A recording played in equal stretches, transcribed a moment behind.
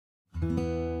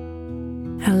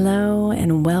Hello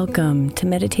and welcome to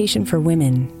Meditation for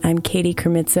Women. I'm Katie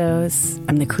Kremitzos.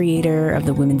 I'm the creator of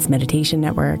the Women's Meditation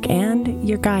Network and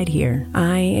your guide here.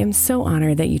 I am so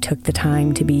honored that you took the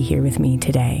time to be here with me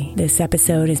today. This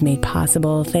episode is made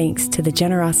possible thanks to the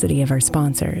generosity of our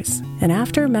sponsors. And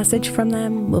after a message from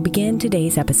them, we'll begin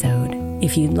today's episode.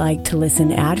 If you'd like to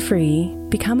listen ad-free,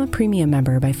 become a premium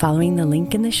member by following the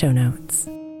link in the show notes.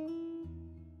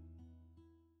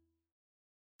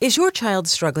 Is your child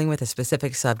struggling with a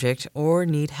specific subject or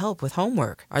need help with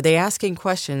homework? Are they asking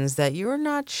questions that you're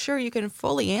not sure you can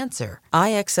fully answer?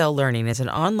 IXL Learning is an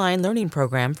online learning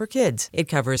program for kids. It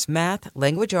covers math,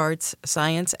 language arts,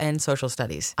 science, and social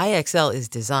studies. IXL is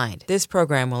designed. This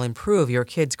program will improve your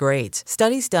kids' grades.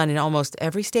 Studies done in almost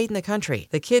every state in the country.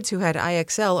 The kids who had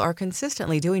IXL are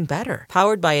consistently doing better.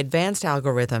 Powered by advanced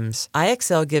algorithms,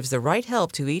 IXL gives the right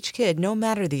help to each kid no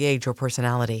matter the age or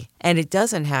personality. And it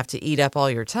doesn't have to eat up all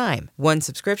your time. One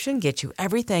subscription gets you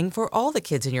everything for all the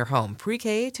kids in your home,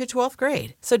 pre-K to 12th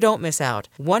grade. So don't miss out.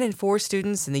 1 in 4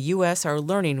 students in the U.S. are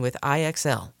learning with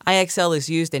IXL. IXL is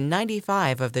used in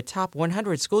 95 of the top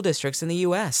 100 school districts in the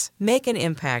U.S. Make an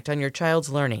impact on your child's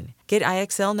learning. Get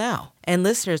IXL now. And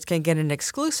listeners can get an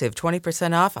exclusive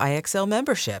 20% off IXL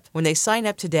membership when they sign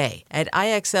up today at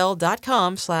IXL.com/audio.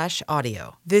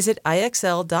 Visit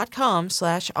IXL.com/audio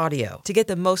to get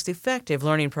the most effective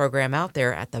learning program out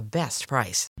there at the best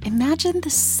price. Imagine the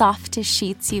softest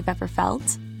sheets you've ever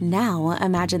felt. Now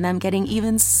imagine them getting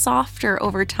even softer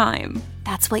over time.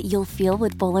 That's what you'll feel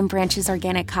with Boll & Branch's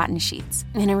organic cotton sheets.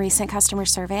 In a recent customer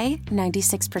survey,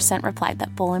 96% replied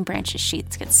that Boll & Branch's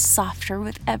sheets get softer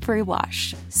with every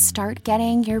wash. Start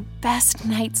getting your best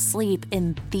night's sleep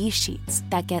in these sheets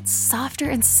that get softer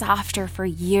and softer for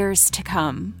years to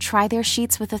come. Try their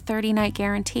sheets with a 30-night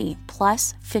guarantee,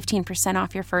 plus 15%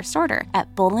 off your first order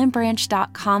at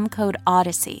bollandbranch.com code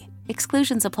Odyssey.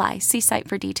 Exclusions apply. See site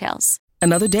for details.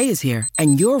 Another day is here,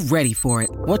 and you're ready for it.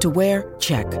 What to wear?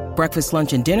 Check. Breakfast,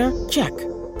 lunch, and dinner? Check.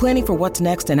 Planning for what's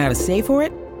next and how to save for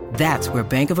it? That's where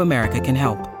Bank of America can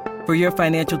help. For your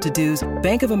financial to-dos,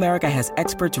 Bank of America has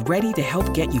experts ready to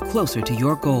help get you closer to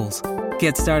your goals.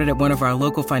 Get started at one of our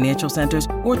local financial centers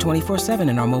or 24/7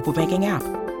 in our mobile banking app.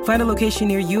 Find a location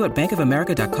near you at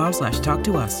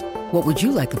bankofamerica.com/talktous. What would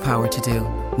you like the power to do?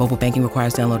 Mobile banking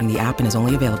requires downloading the app and is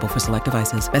only available for select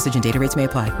devices. Message and data rates may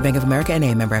apply. Bank of America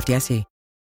N.A., member FDIC.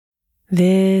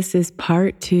 This is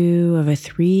part 2 of a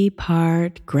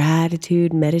 3-part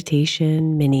gratitude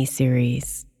meditation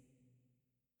mini-series.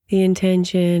 The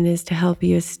intention is to help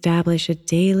you establish a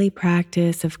daily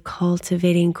practice of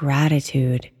cultivating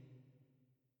gratitude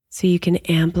so you can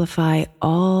amplify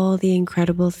all the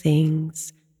incredible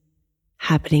things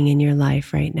happening in your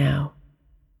life right now.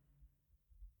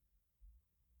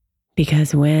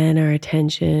 Because when our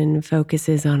attention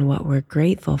focuses on what we're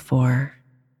grateful for,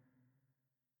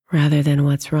 rather than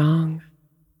what's wrong,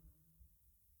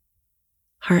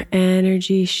 our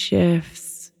energy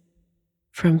shifts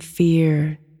from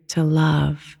fear to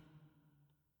love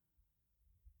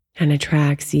and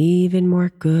attracts even more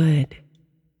good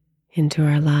into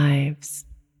our lives.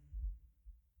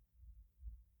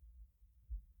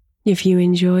 If you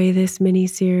enjoy this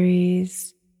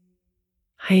mini-series,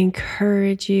 I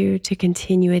encourage you to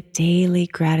continue a daily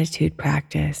gratitude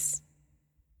practice.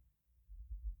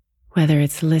 Whether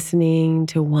it's listening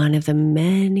to one of the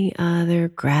many other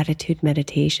gratitude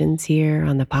meditations here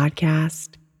on the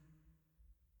podcast,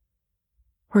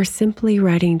 or simply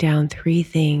writing down 3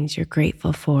 things you're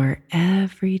grateful for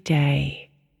every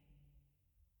day.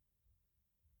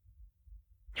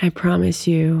 I promise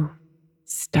you,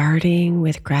 starting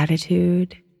with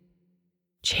gratitude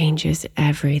changes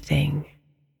everything.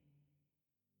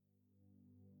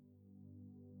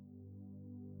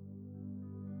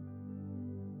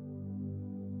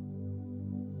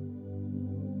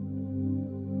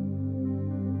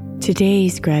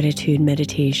 Today's gratitude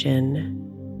meditation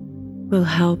will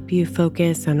help you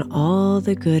focus on all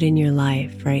the good in your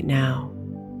life right now.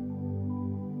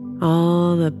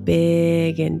 All the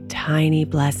big and tiny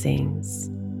blessings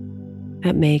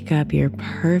that make up your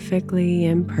perfectly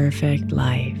imperfect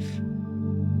life.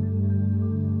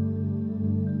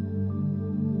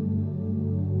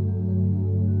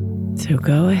 So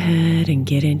go ahead and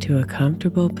get into a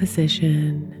comfortable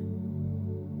position,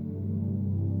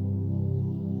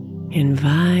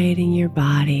 inviting your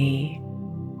body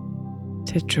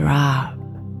to drop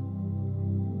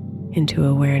into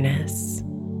awareness.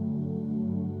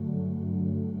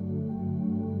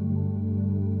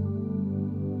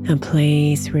 A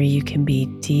place where you can be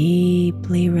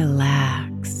deeply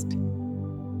relaxed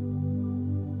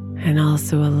and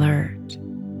also alert.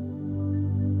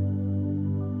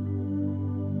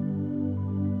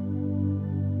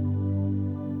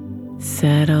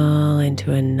 Settle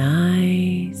into a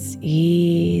nice,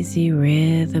 easy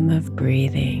rhythm of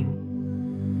breathing.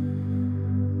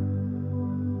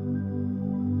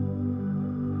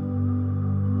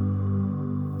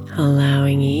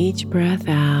 Allowing each breath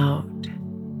out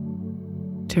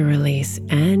to release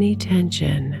any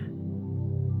tension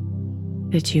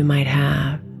that you might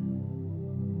have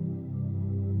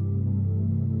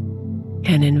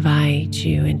and invite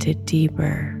you into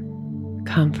deeper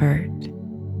comfort.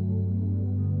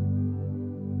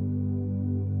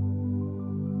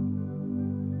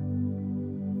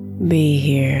 Be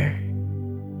here.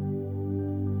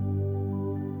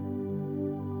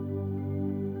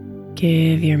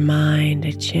 Give your mind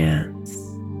a chance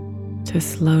to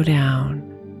slow down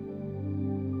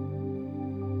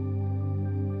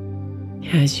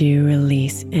as you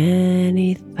release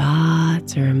any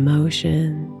thoughts or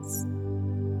emotions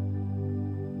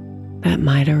that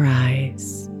might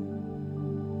arise.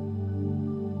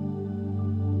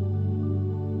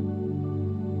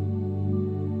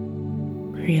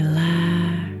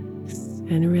 Relax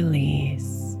and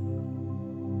release.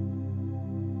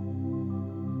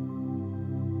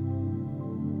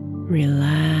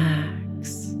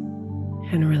 Relax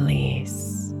and release.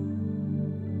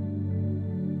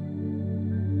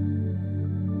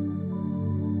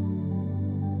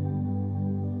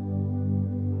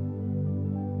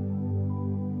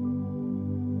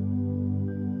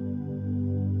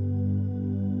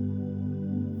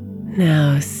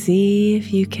 Now see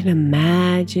if you can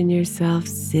imagine yourself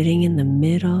sitting in the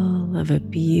middle of a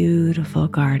beautiful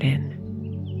garden.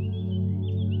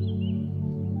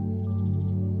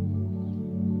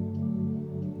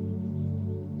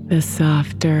 The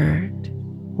soft dirt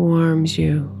warms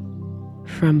you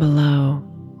from below,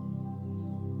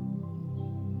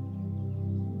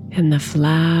 and the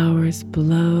flowers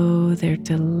blow their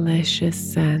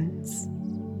delicious scents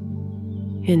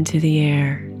into the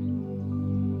air.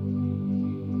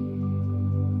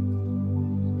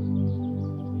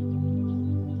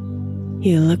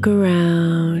 You look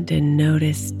around and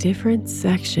notice different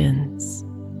sections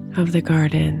of the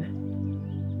garden,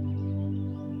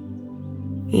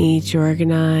 each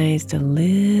organized a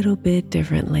little bit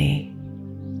differently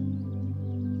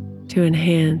to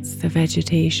enhance the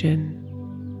vegetation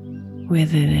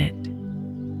within it.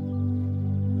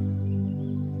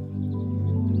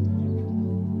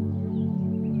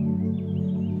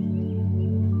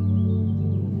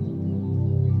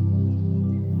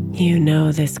 You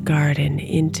know this garden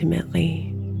intimately.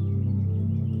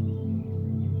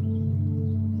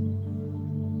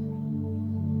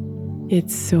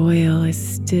 Its soil is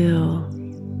still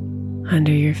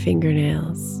under your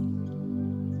fingernails.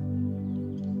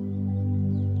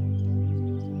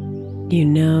 You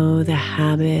know the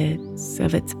habits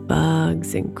of its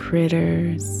bugs and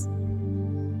critters.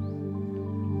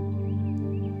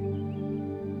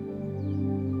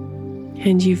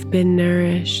 And you've been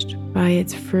nourished by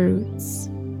its fruits,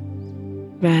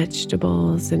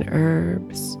 vegetables, and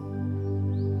herbs.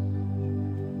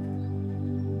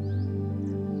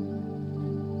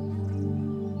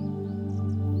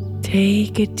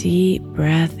 Take a deep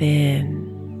breath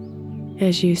in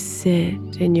as you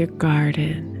sit in your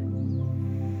garden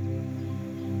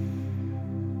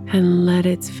and let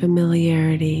its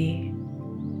familiarity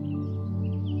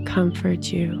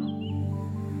comfort you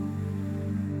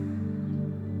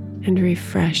and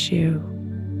refresh you.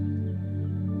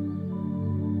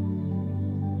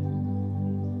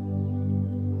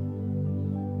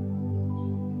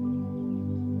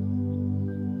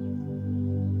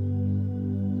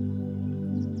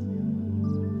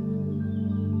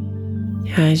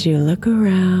 As you look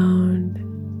around,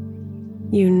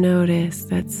 you notice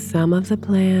that some of the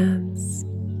plants,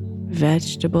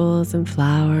 vegetables, and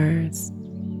flowers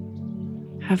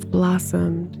have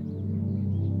blossomed.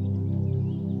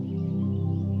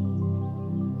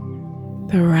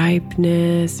 The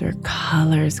ripeness or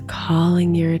colors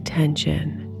calling your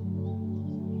attention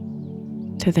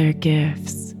to their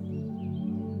gifts.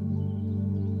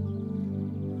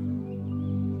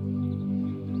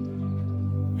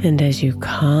 And as you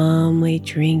calmly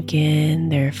drink in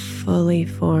their fully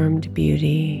formed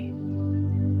beauty,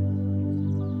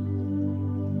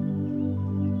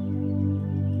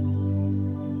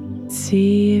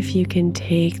 see if you can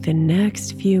take the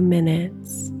next few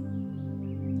minutes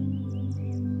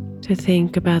to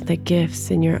think about the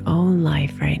gifts in your own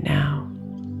life right now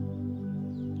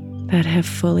that have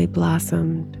fully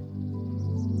blossomed.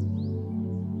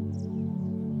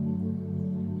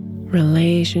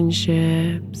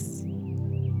 Relationships,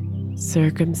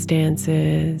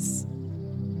 circumstances,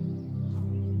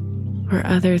 or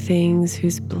other things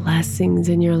whose blessings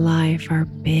in your life are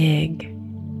big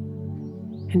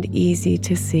and easy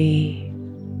to see.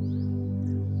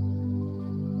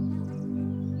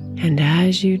 And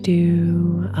as you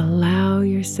do, allow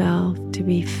yourself to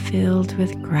be filled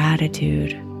with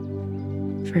gratitude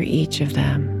for each of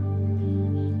them.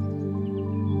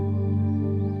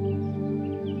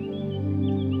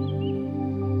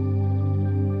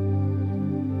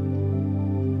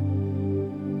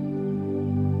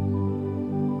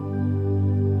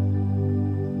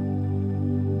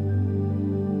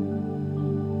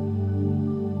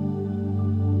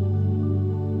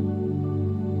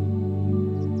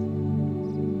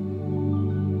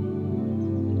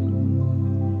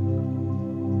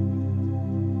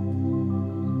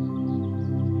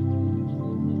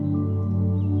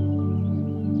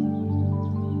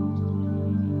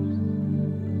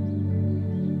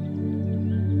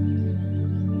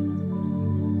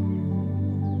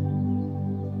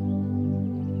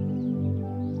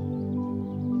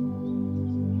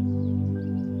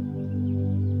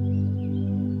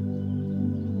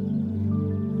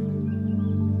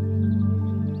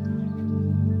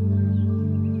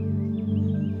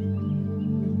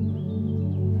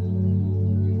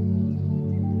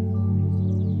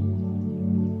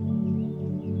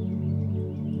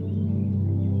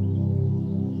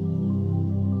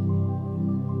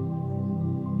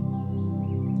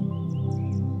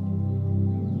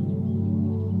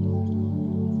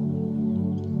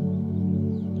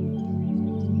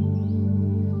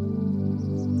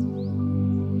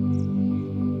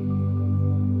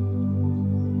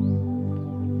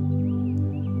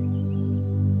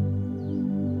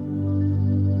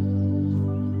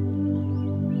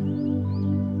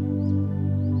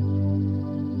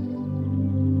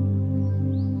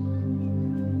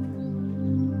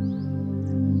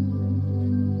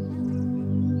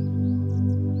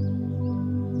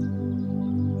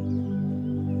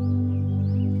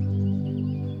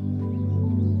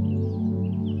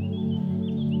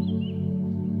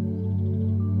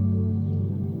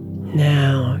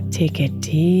 Now take a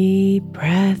deep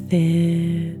breath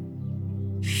in,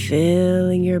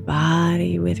 filling your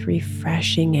body with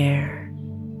refreshing air.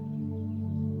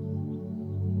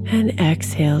 And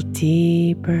exhale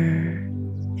deeper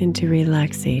into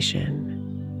relaxation.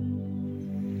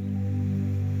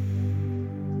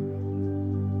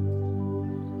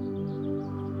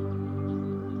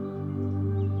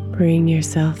 Bring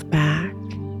yourself back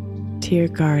to your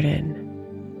garden.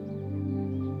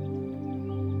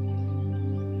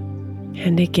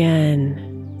 And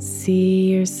again,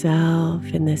 see yourself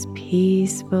in this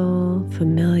peaceful,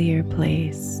 familiar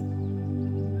place.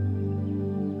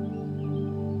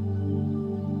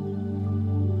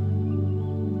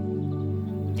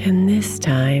 And this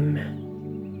time,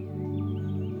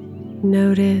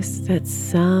 notice that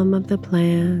some of the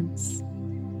plants,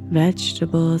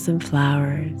 vegetables, and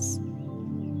flowers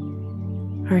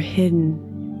are hidden,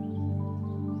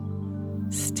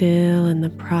 still in the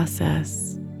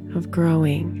process of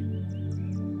growing.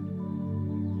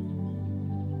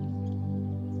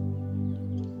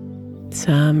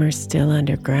 Some are still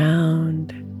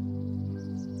underground.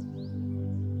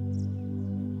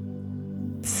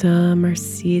 Some are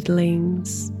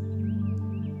seedlings.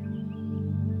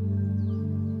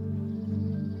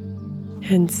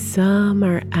 And some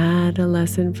are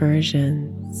adolescent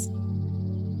versions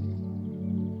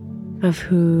of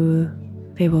who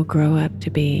they will grow up to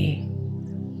be.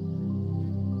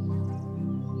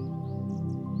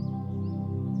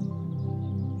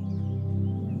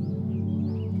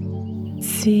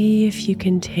 See if you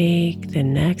can take the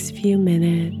next few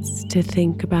minutes to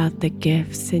think about the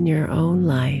gifts in your own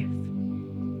life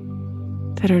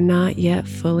that are not yet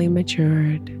fully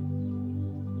matured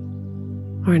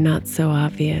or not so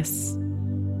obvious.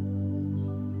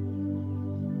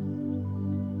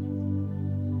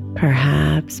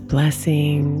 Perhaps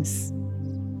blessings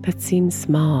that seem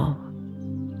small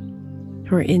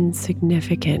or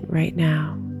insignificant right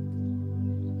now.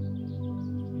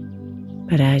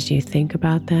 But as you think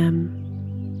about them,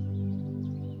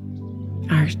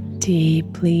 are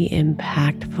deeply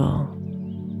impactful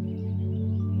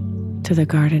to the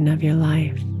garden of your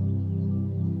life.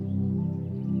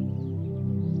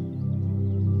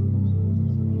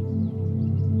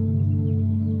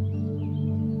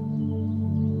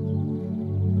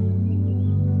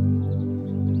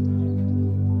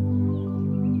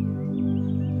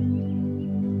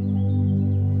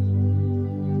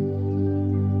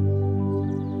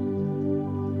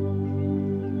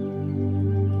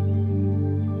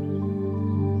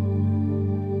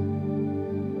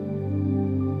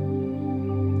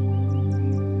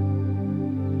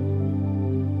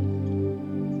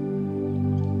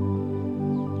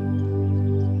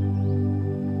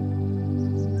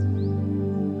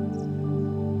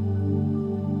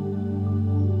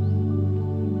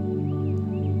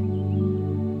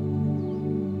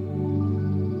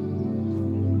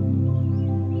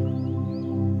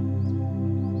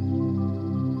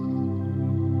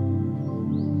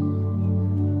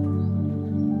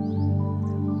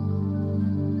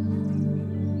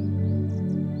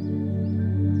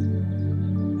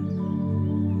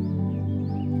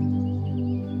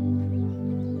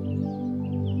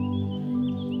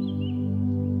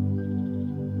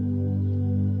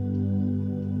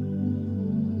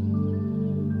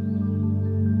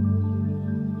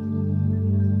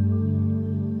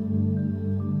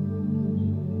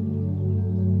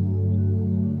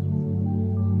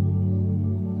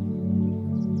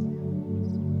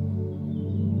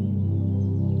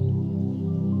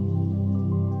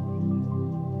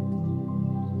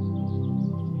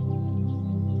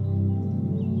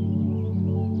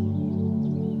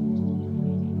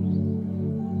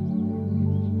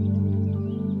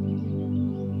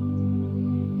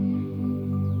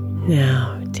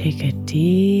 Take a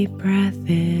deep breath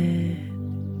in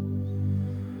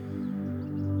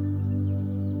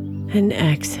and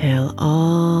exhale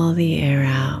all the air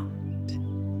out,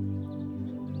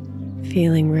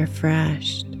 feeling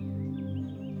refreshed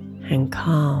and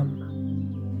calm.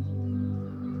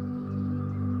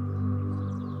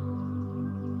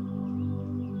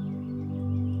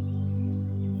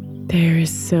 There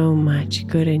is so much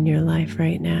good in your life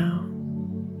right now.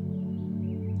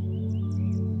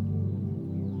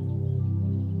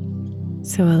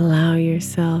 So allow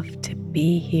yourself to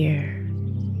be here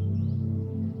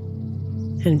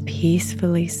and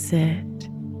peacefully sit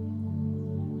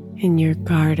in your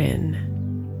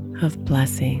garden of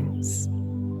blessings.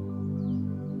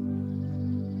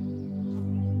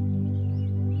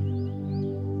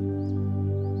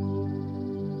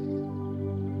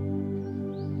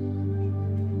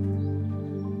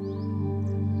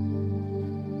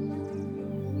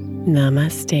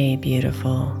 Namaste,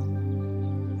 beautiful.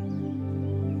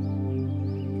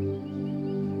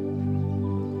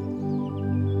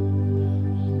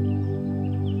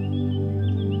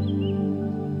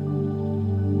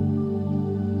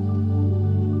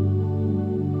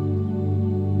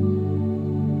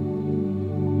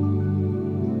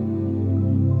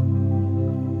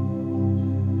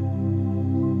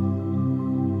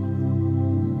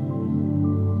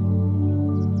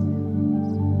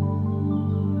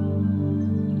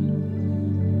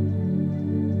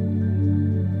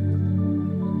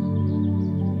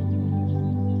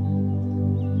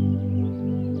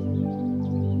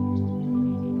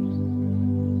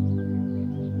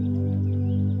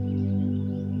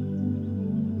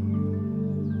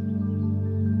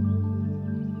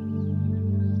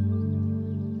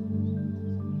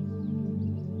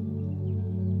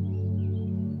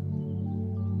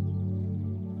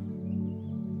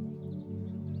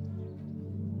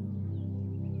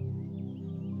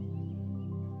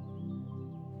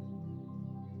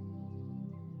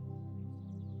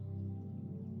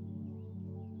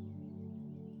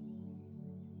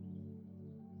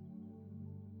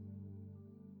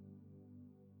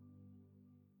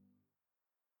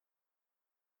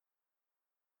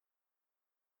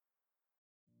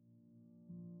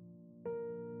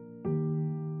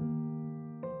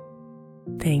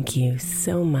 Thank you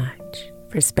so much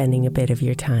for spending a bit of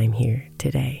your time here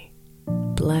today.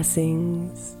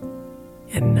 Blessings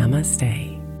and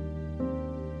namaste.